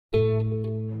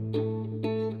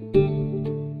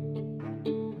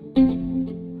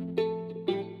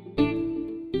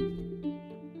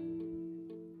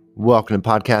Welcome to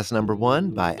podcast number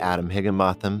 1 by Adam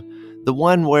Higginbotham, the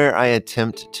one where I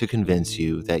attempt to convince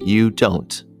you that you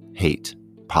don't hate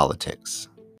politics.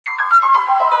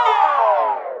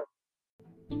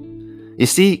 You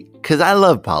see, because I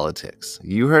love politics.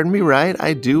 You heard me right.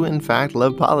 I do, in fact,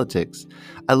 love politics.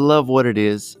 I love what it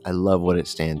is. I love what it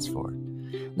stands for.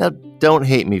 Now, don't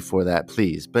hate me for that,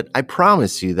 please, but I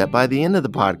promise you that by the end of the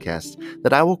podcast,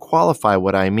 that I will qualify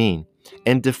what I mean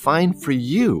and define for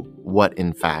you what,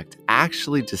 in fact,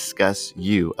 actually discuss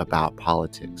you about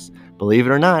politics. Believe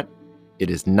it or not, it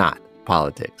is not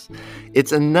politics.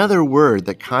 It's another word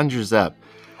that conjures up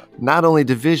not only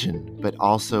division, but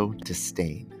also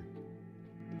disdain.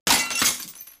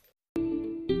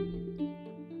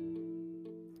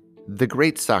 The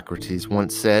great Socrates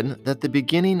once said that the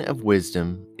beginning of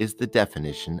wisdom is the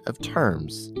definition of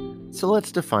terms. So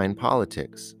let's define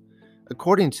politics.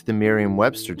 According to the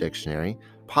Merriam-Webster dictionary,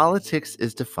 politics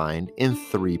is defined in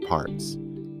 3 parts.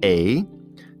 A,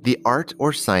 the art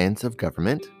or science of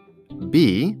government.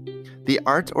 B, the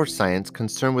art or science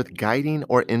concerned with guiding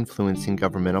or influencing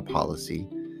governmental policy.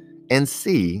 And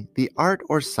C, the art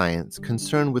or science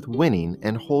concerned with winning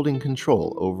and holding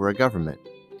control over a government.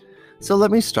 So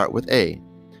let me start with A.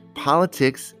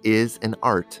 Politics is an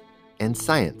art and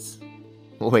science.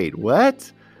 Wait,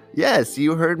 what? Yes,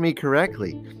 you heard me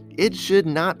correctly. It should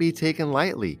not be taken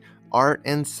lightly. Art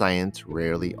and science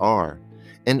rarely are.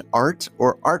 An art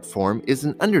or art form is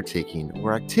an undertaking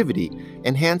or activity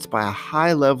enhanced by a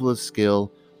high level of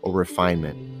skill or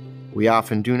refinement. We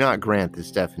often do not grant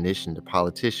this definition to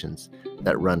politicians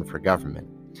that run for government.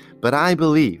 But I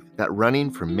believe that running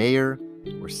for mayor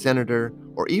or senator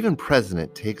or even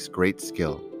president takes great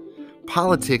skill.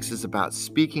 Politics is about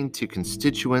speaking to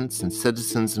constituents and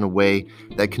citizens in a way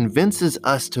that convinces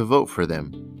us to vote for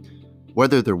them.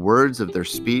 Whether the words of their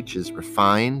speech is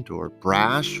refined or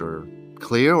brash or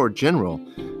clear or general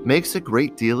makes a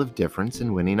great deal of difference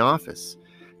in winning office.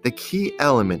 The key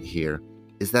element here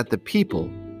is that the people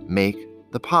make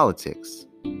the politics.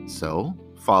 So,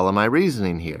 follow my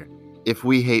reasoning here. If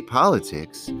we hate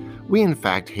politics, we in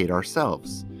fact hate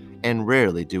ourselves, and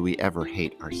rarely do we ever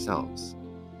hate ourselves.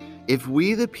 If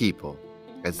we, the people,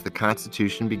 as the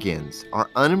Constitution begins, are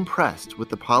unimpressed with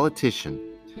the politician,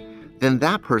 then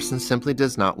that person simply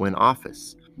does not win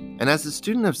office. And as a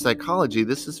student of psychology,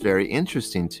 this is very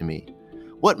interesting to me.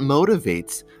 What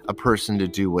motivates a person to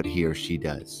do what he or she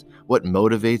does? What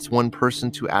motivates one person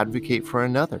to advocate for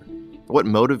another? What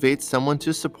motivates someone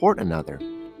to support another?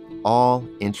 All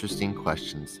interesting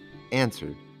questions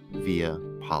answered via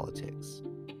politics.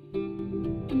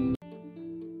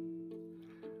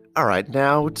 All right,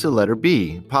 now to letter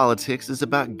B. Politics is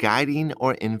about guiding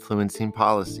or influencing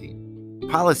policy.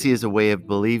 Policy is a way of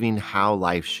believing how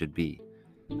life should be.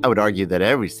 I would argue that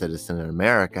every citizen in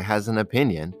America has an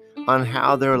opinion on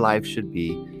how their life should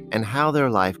be and how their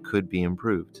life could be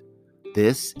improved.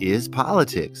 This is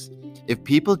politics. If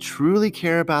people truly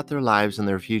care about their lives and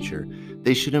their future,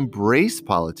 they should embrace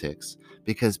politics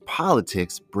because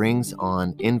politics brings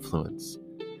on influence.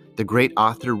 The great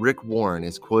author Rick Warren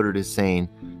is quoted as saying,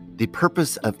 "The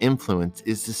purpose of influence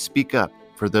is to speak up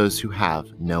for those who have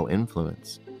no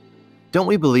influence." Don't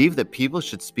we believe that people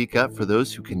should speak up for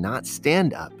those who cannot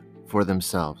stand up for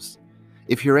themselves?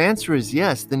 If your answer is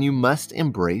yes, then you must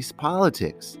embrace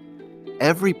politics.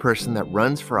 Every person that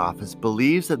runs for office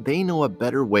believes that they know a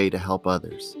better way to help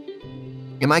others.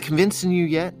 Am I convincing you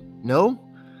yet? No?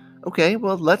 Okay,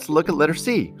 well, let's look at letter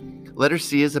C. Letter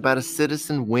C is about a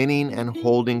citizen winning and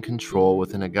holding control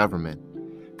within a government.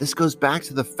 This goes back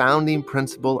to the founding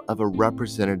principle of a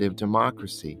representative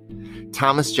democracy.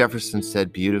 Thomas Jefferson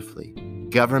said beautifully,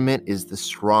 "Government is the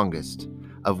strongest,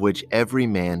 of which every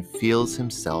man feels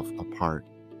himself a part."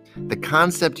 The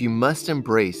concept you must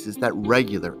embrace is that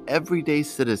regular, everyday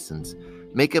citizens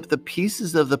make up the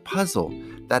pieces of the puzzle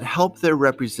that help their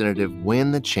representative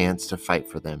win the chance to fight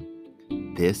for them.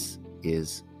 This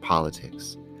is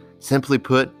politics. Simply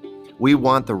put, we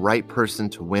want the right person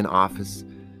to win office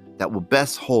that will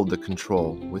best hold the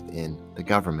control within the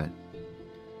government.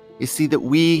 You see that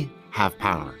we have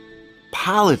power.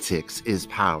 Politics is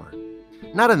power.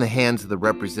 Not in the hands of the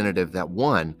representative that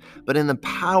won, but in the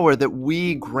power that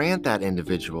we grant that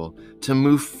individual to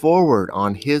move forward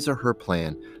on his or her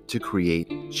plan to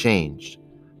create change.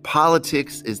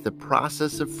 Politics is the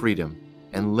process of freedom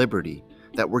and liberty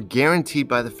that were guaranteed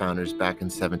by the founders back in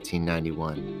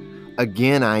 1791.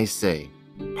 Again, I say,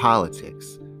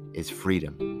 politics is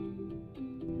freedom.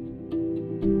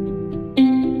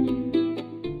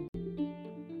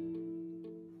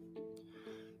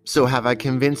 So have I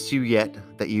convinced you yet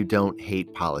that you don't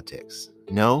hate politics?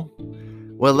 No?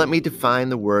 Well, let me define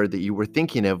the word that you were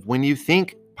thinking of when you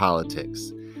think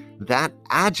politics. That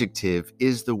adjective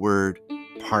is the word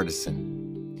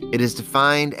partisan. It is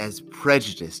defined as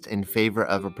prejudiced in favor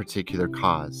of a particular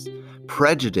cause.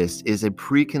 Prejudice is a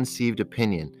preconceived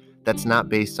opinion that's not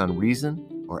based on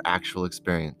reason or actual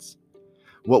experience.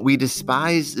 What we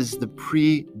despise is the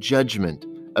prejudgment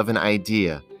of an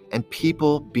idea and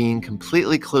people being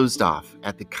completely closed off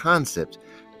at the concept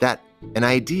that an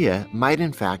idea might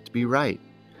in fact be right.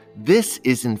 This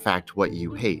is in fact what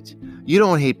you hate. You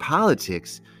don't hate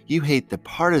politics, you hate the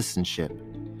partisanship.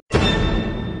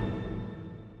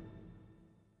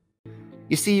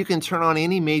 You see, you can turn on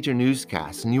any major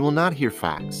newscast and you will not hear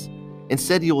facts.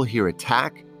 Instead, you will hear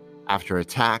attack after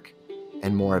attack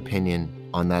and more opinion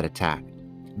on that attack.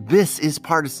 This is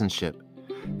partisanship.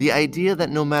 The idea that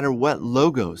no matter what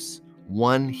logos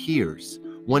one hears,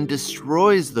 one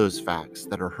destroys those facts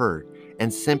that are heard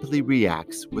and simply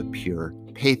reacts with pure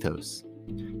pathos.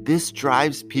 This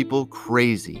drives people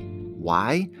crazy.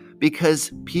 Why?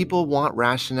 Because people want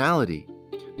rationality.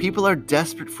 People are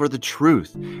desperate for the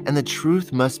truth, and the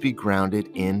truth must be grounded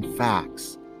in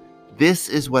facts. This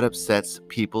is what upsets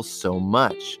people so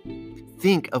much.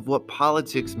 Think of what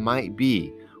politics might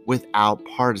be without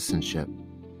partisanship.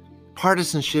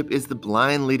 Partisanship is the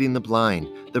blind leading the blind,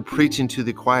 the preaching to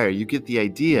the choir. You get the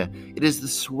idea. It is the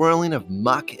swirling of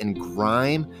muck and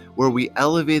grime where we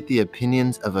elevate the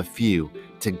opinions of a few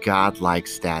to godlike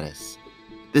status.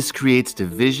 This creates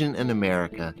division in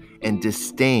America and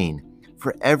disdain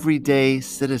for everyday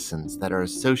citizens that are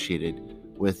associated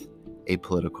with a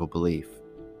political belief.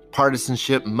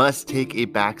 Partisanship must take a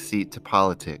backseat to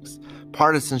politics.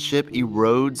 Partisanship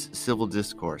erodes civil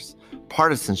discourse.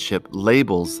 Partisanship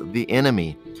labels the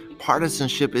enemy.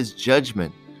 Partisanship is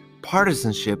judgment.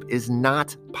 Partisanship is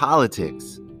not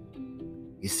politics.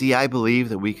 You see, I believe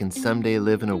that we can someday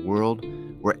live in a world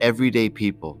where everyday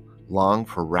people long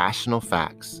for rational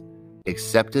facts,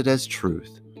 accepted as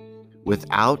truth,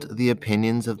 without the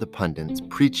opinions of the pundits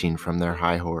preaching from their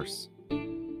high horse.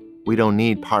 We don't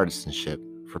need partisanship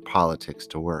for politics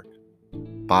to work.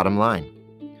 Bottom line,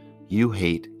 you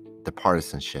hate the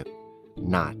partisanship,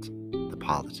 not the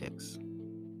politics.